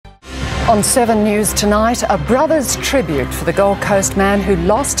On 7 News tonight, a brother's tribute for the Gold Coast man who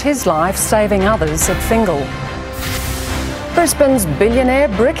lost his life saving others at Fingal. Brisbane's billionaire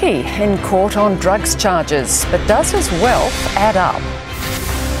Bricky in court on drugs charges, but does his wealth add up?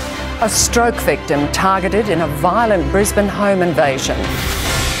 A stroke victim targeted in a violent Brisbane home invasion.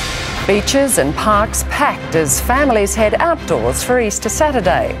 Beaches and parks packed as families head outdoors for Easter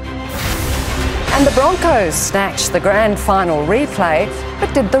Saturday. And the Broncos snatched the grand final replay,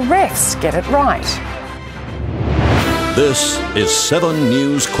 but did the refs get it right? This is 7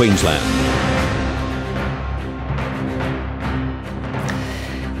 News Queensland.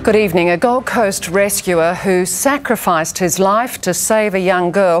 Good evening. A Gold Coast rescuer who sacrificed his life to save a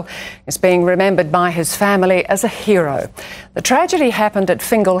young girl is being remembered by his family as a hero. The tragedy happened at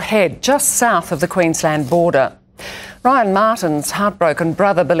Fingal Head, just south of the Queensland border. Ryan Martin's heartbroken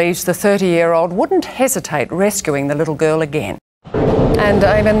brother believes the 30-year-old wouldn't hesitate rescuing the little girl again. And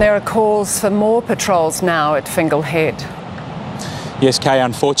Eamon, there are calls for more patrols now at Fingal Head. Yes, Kay,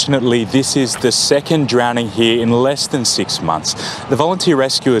 unfortunately, this is the second drowning here in less than 6 months. The volunteer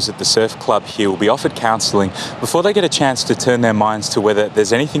rescuers at the surf club here will be offered counselling before they get a chance to turn their minds to whether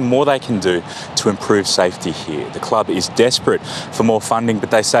there's anything more they can do to improve safety here. The club is desperate for more funding,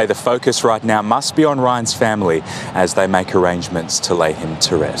 but they say the focus right now must be on Ryan's family as they make arrangements to lay him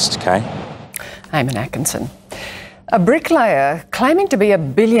to rest. Kay? Eamon Atkinson. A bricklayer claiming to be a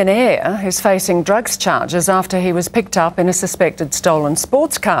billionaire is facing drugs charges after he was picked up in a suspected stolen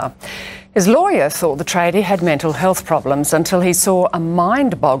sports car. His lawyer thought the tradie had mental health problems until he saw a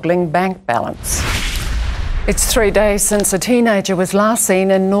mind-boggling bank balance. It's 3 days since a teenager was last seen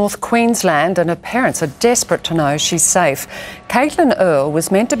in North Queensland and her parents are desperate to know she's safe. Caitlin Earle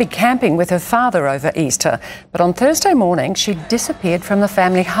was meant to be camping with her father over Easter, but on Thursday morning she disappeared from the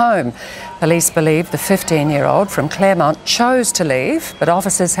family home. Police believe the 15-year-old from Claremont chose to leave, but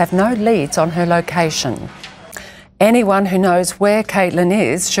officers have no leads on her location. Anyone who knows where Caitlin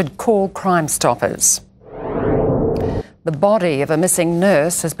is should call Crime Stoppers. The body of a missing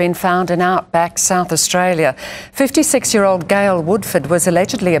nurse has been found in outback South Australia. 56-year-old Gail Woodford was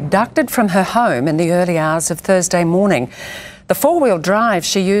allegedly abducted from her home in the early hours of Thursday morning. The four-wheel drive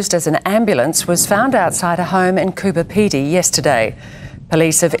she used as an ambulance was found outside a home in Coober Pedy yesterday.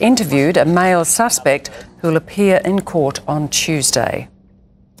 Police have interviewed a male suspect who will appear in court on Tuesday.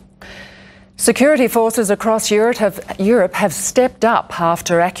 Security forces across Europe have stepped up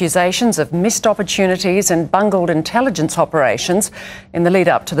after accusations of missed opportunities and bungled intelligence operations in the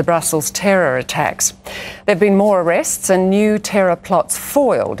lead-up to the Brussels terror attacks. There have been more arrests and new terror plots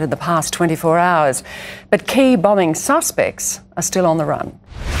foiled in the past 24 hours, but key bombing suspects are still on the run.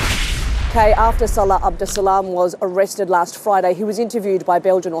 Okay, after Salah Abdeslam was arrested last Friday, he was interviewed by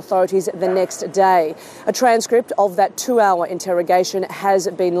Belgian authorities the next day. A transcript of that 2-hour interrogation has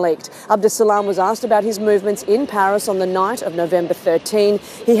been leaked. Abdeslam was asked about his movements in Paris on the night of November 13.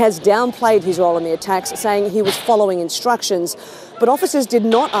 He has downplayed his role in the attacks, saying he was following instructions. But officers did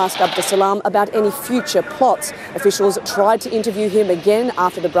not ask Abdeslam about any future plots. Officials tried to interview him again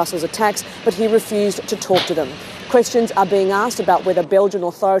after the Brussels attacks, but he refused to talk to them. Questions are being asked about whether Belgian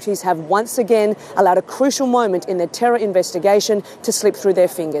authorities have once again allowed a crucial moment in their terror investigation to slip through their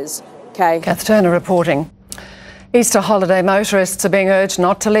fingers. Kay? Kath Turner reporting. Easter holiday motorists are being urged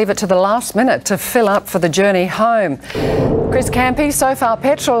not to leave it to the last minute to fill up for the journey home. Chris Campy, so far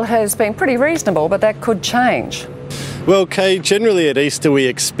petrol has been pretty reasonable, but that could change. Well, Kay, generally at Easter we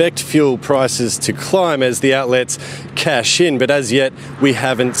expect fuel prices to climb as the outlets cash in, but as yet we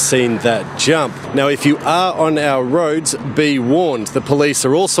haven't seen that jump. Now, if you are on our roads, be warned. The police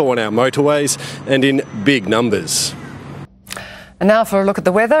are also on our motorways and in big numbers. And now for a look at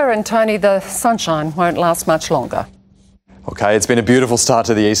the weather, and Tony, the sunshine won't last much longer. OK, it's been a beautiful start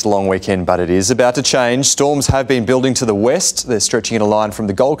to the Easter long weekend, but it is about to change. Storms have been building to the west. They're stretching in a line from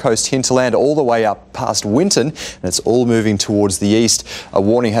the Gold Coast hinterland all the way up past Winton, and it's all moving towards the east. A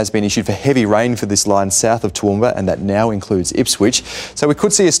warning has been issued for heavy rain for this line south of Toowoomba, and that now includes Ipswich. So we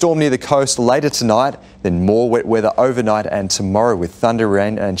could see a storm near the coast later tonight, then more wet weather overnight and tomorrow with thunder,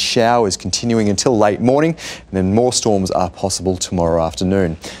 rain and showers continuing until late morning, and then more storms are possible tomorrow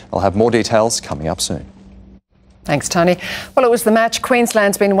afternoon. I'll have more details coming up soon. Thanks, Tony. Well, it was the match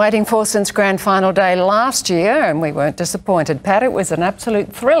Queensland's been waiting for since grand final day last year, and we weren't disappointed. Pat, it was an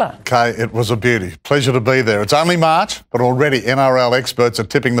absolute thriller. Okay, it was a beauty. Pleasure to be there. It's only March, but already NRL experts are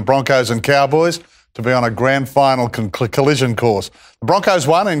tipping the Broncos and Cowboys to be on a grand final collision course. The Broncos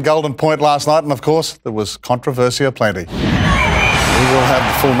won in Golden Point last night, and of course, there was controversy aplenty. We will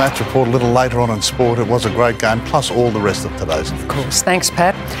have the full match report a little later on in sport. It was a great game, plus all the rest of today's. Of course. Thanks,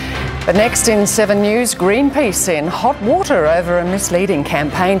 Pat. But next in 7 News, Greenpeace in hot water over a misleading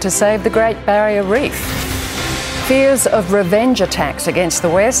campaign to save the Great Barrier Reef. Fears of revenge attacks against the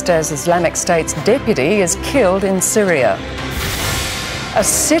West as Islamic State's deputy is killed in Syria. A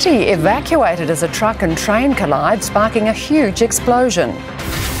city evacuated as a truck and train collide, sparking a huge explosion.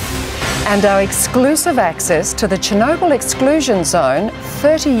 And our exclusive access to the Chernobyl exclusion zone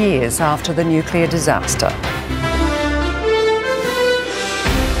 30 years after the nuclear disaster.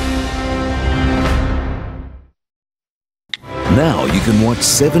 Now you can watch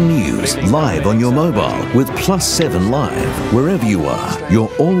 7 News live on your mobile with +7 Live. Wherever you are,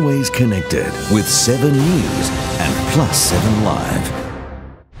 you're always connected with 7 News and +7 Live.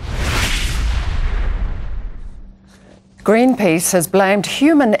 Greenpeace has blamed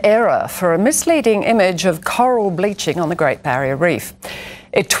human error for a misleading image of coral bleaching on the Great Barrier Reef.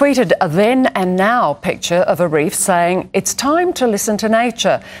 It tweeted a then and now picture of a reef saying, "It's time to listen to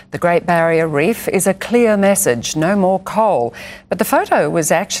nature. The Great Barrier Reef is a clear message, no more coal." But the photo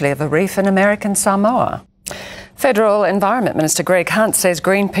was actually of a reef in American Samoa. Federal Environment Minister Greg Hunt says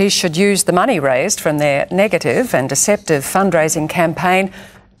Greenpeace should use the money raised from their negative and deceptive fundraising campaign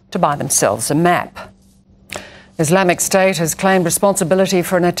to buy themselves a map. Islamic State has claimed responsibility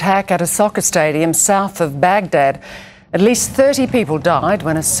for an attack at a soccer stadium south of Baghdad. At least 30 people died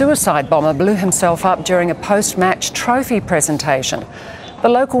when a suicide bomber blew himself up during a post-match trophy presentation. The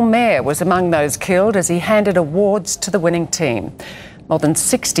local mayor was among those killed as he handed awards to the winning team. More than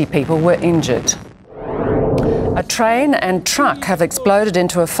 60 people were injured. A train and truck have exploded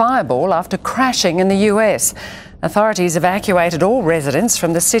into a fireball after crashing in the US. Authorities evacuated all residents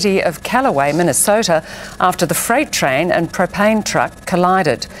from the city of Callaway, Minnesota, after the freight train and propane truck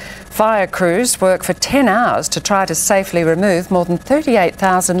collided. Fire crews worked for 10 hours to try to safely remove more than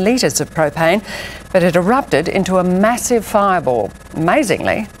 38,000 litres of propane, but it erupted into a massive fireball.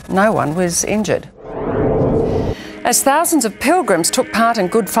 Amazingly, no one was injured. As thousands of pilgrims took part in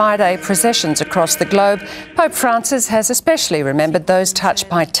Good Friday processions across the globe, Pope Francis has especially remembered those touched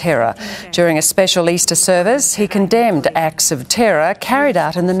by terror. During a special Easter service, he condemned acts of terror carried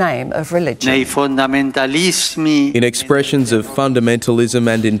out in the name of religion. In expressions of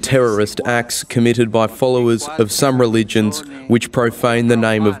fundamentalism and in terrorist acts committed by followers of some religions which profane the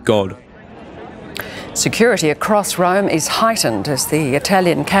name of God. Security across Rome is heightened as the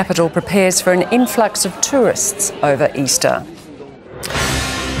Italian capital prepares for an influx of tourists over Easter.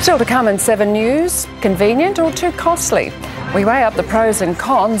 Still to come in 7 News, convenient or too costly? We weigh up the pros and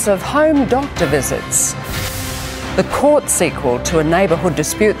cons of home doctor visits. The court sequel to a neighbourhood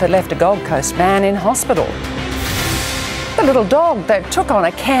dispute that left a Gold Coast man in hospital. The little dog that took on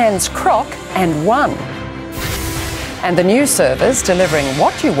a Cairns croc and won. And the new service delivering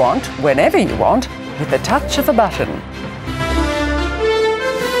what you want, whenever you want, with the touch of a button.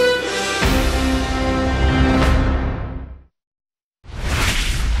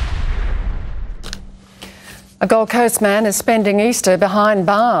 A Gold Coast man is spending Easter behind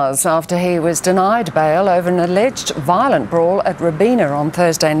bars after he was denied bail over an alleged violent brawl at Robina on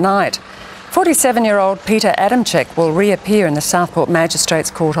Thursday night. 47-year-old Peter Adamczyk will reappear in the Southport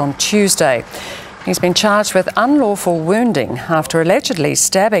Magistrates Court on Tuesday. He's been charged with unlawful wounding after allegedly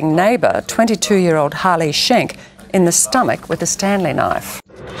stabbing neighbour 22-year-old Harley Schenk in the stomach with a Stanley knife.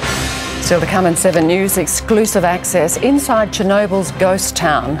 Still to come in 7 News, exclusive access inside Chernobyl's ghost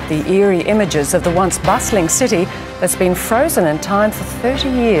town, the eerie images of the once bustling city that's been frozen in time for 30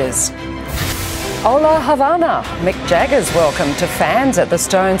 years. Hola Havana, Mick Jagger's welcome to fans at the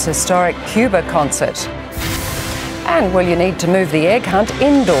Stones' historic Cuba concert. And will you need to move the egg hunt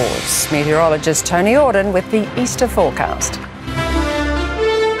indoors? Meteorologist Tony Auden with the Easter forecast.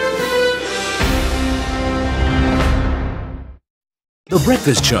 The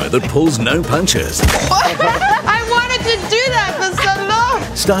breakfast show that pulls no punches. I wanted to do that for so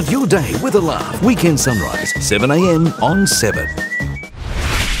long. Start your day with a laugh. Weekend Sunrise, 7 a.m. on 7.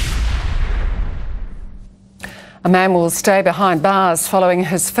 A man will stay behind bars following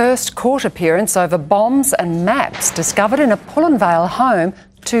his first court appearance over bombs and maps discovered in a Pullen Vale home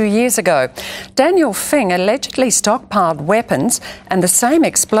 2 years ago. Daniel Fing allegedly stockpiled weapons and the same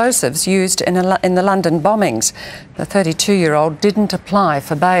explosives used in the London bombings. The 32-year-old didn't apply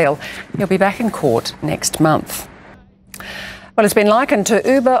for bail. He'll be back in court next month. Well, it's been likened to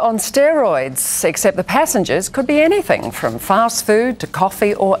Uber on steroids, except the passengers could be anything from fast food to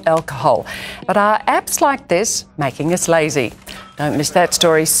coffee or alcohol. But are apps like this making us lazy? Don't miss that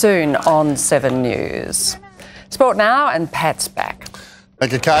story soon on 7 News. Sport now, and Pat's back.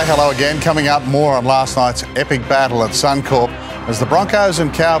 Thank you, Kay. Hello again. Coming up, more on last night's epic battle at Suncorp as the Broncos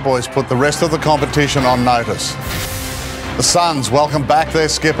and Cowboys put the rest of the competition on notice. The Suns welcome back their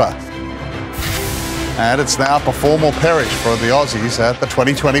skipper. And it's now perform or perish for the Aussies at the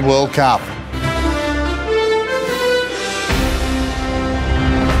 2020 World Cup.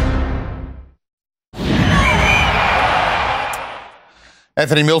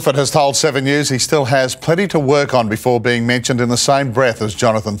 Anthony Milford has told 7 News he still has plenty to work on before being mentioned in the same breath as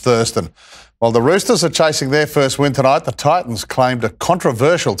Jonathan Thurston. While the Roosters are chasing their first win tonight, the Titans claimed a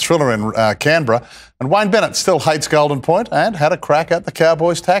controversial thriller in Canberra, and Wayne Bennett still hates Golden Point and had a crack at the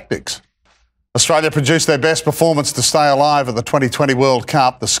Cowboys' tactics. Australia produced their best performance to stay alive at the 2020 World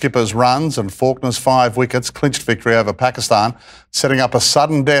Cup. The skipper's runs and Faulkner's 5 wickets clinched victory over Pakistan, setting up a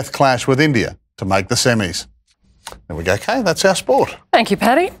sudden death clash with India to make the semis. There we go, Kay. That's our sport. Thank you,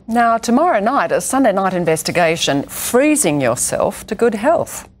 Paddy. Now, tomorrow night, a Sunday night investigation, freezing yourself to good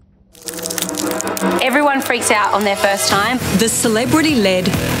health. Everyone freaks out on their first time. The celebrity-led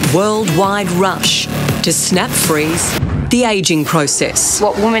worldwide rush to snap freeze the ageing process.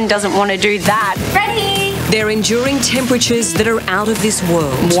 What woman doesn't want to do that? Ready! They're enduring temperatures that are out of this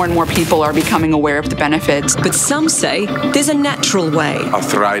world. More and more people are becoming aware of the benefits. But some say there's a natural way.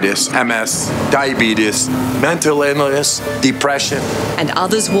 Arthritis, MS, diabetes, mental illness, depression. And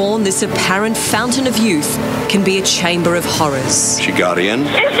others warn this apparent fountain of youth can be a chamber of horrors. She got in.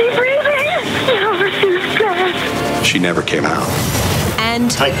 Is she breathing? No, she's dead. She never came out. And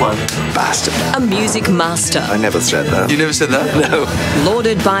take one. Bastard. A music master. I never said that. You never said that? No.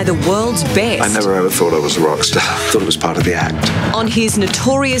 Lauded by the world's best. I never ever thought I was a rock star. Thought it was part of the act. On his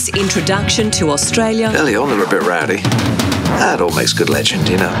notorious introduction to Australia. Early on, they were a bit rowdy. That all makes good legend,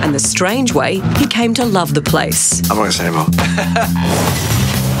 you know. And the strange way he came to love the place. I'm not going to say more.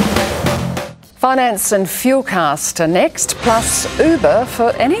 Finance and Fuelcast are next, plus Uber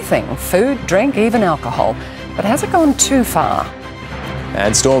for anything, food, drink, even alcohol. But has it gone too far?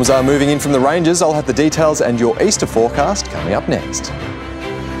 And storms are moving in from the ranges. I'll have the details and your Easter forecast coming up next.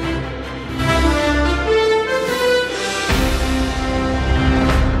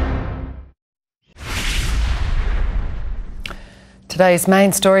 Today's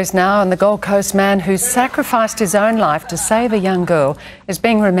main stories now, and the Gold Coast man who sacrificed his own life to save a young girl is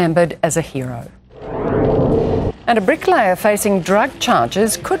being remembered as a hero. And a bricklayer facing drug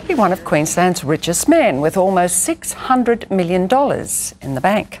charges could be one of Queensland's richest men, with almost $600 million in the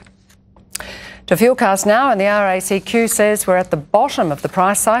bank. To Fuelcast now, and the RACQ says we're at the bottom of the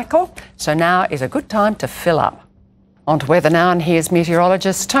price cycle, so now is a good time to fill up. On to weather now, and here's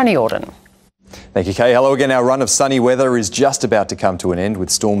meteorologist Tony Auden. Thank you, Kay. Hello again. Our run of sunny weather is just about to come to an end, with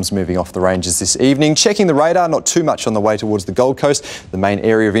storms moving off the ranges this evening. Checking the radar, not too much on the way towards the Gold Coast. The main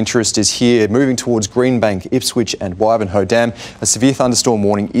area of interest is here, moving towards Greenbank, Ipswich and Wivenhoe Dam. A severe thunderstorm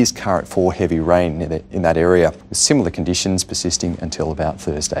warning is current for heavy rain in that area, with similar conditions persisting until about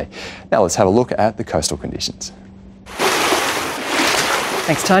Thursday. Now let's have a look at the coastal conditions.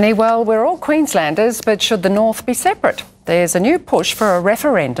 Thanks, Tony. Well, we're all Queenslanders, but should the North be separate? There's a new push for a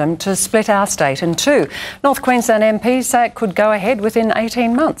referendum to split our state in two. North Queensland MPs say it could go ahead within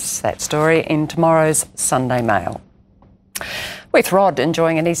 18 months. That story in tomorrow's Sunday Mail. With Rod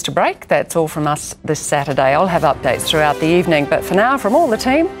enjoying an Easter break, that's all from us this Saturday. I'll have updates throughout the evening, but for now, from all the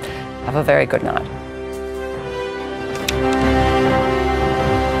team, have a very good night.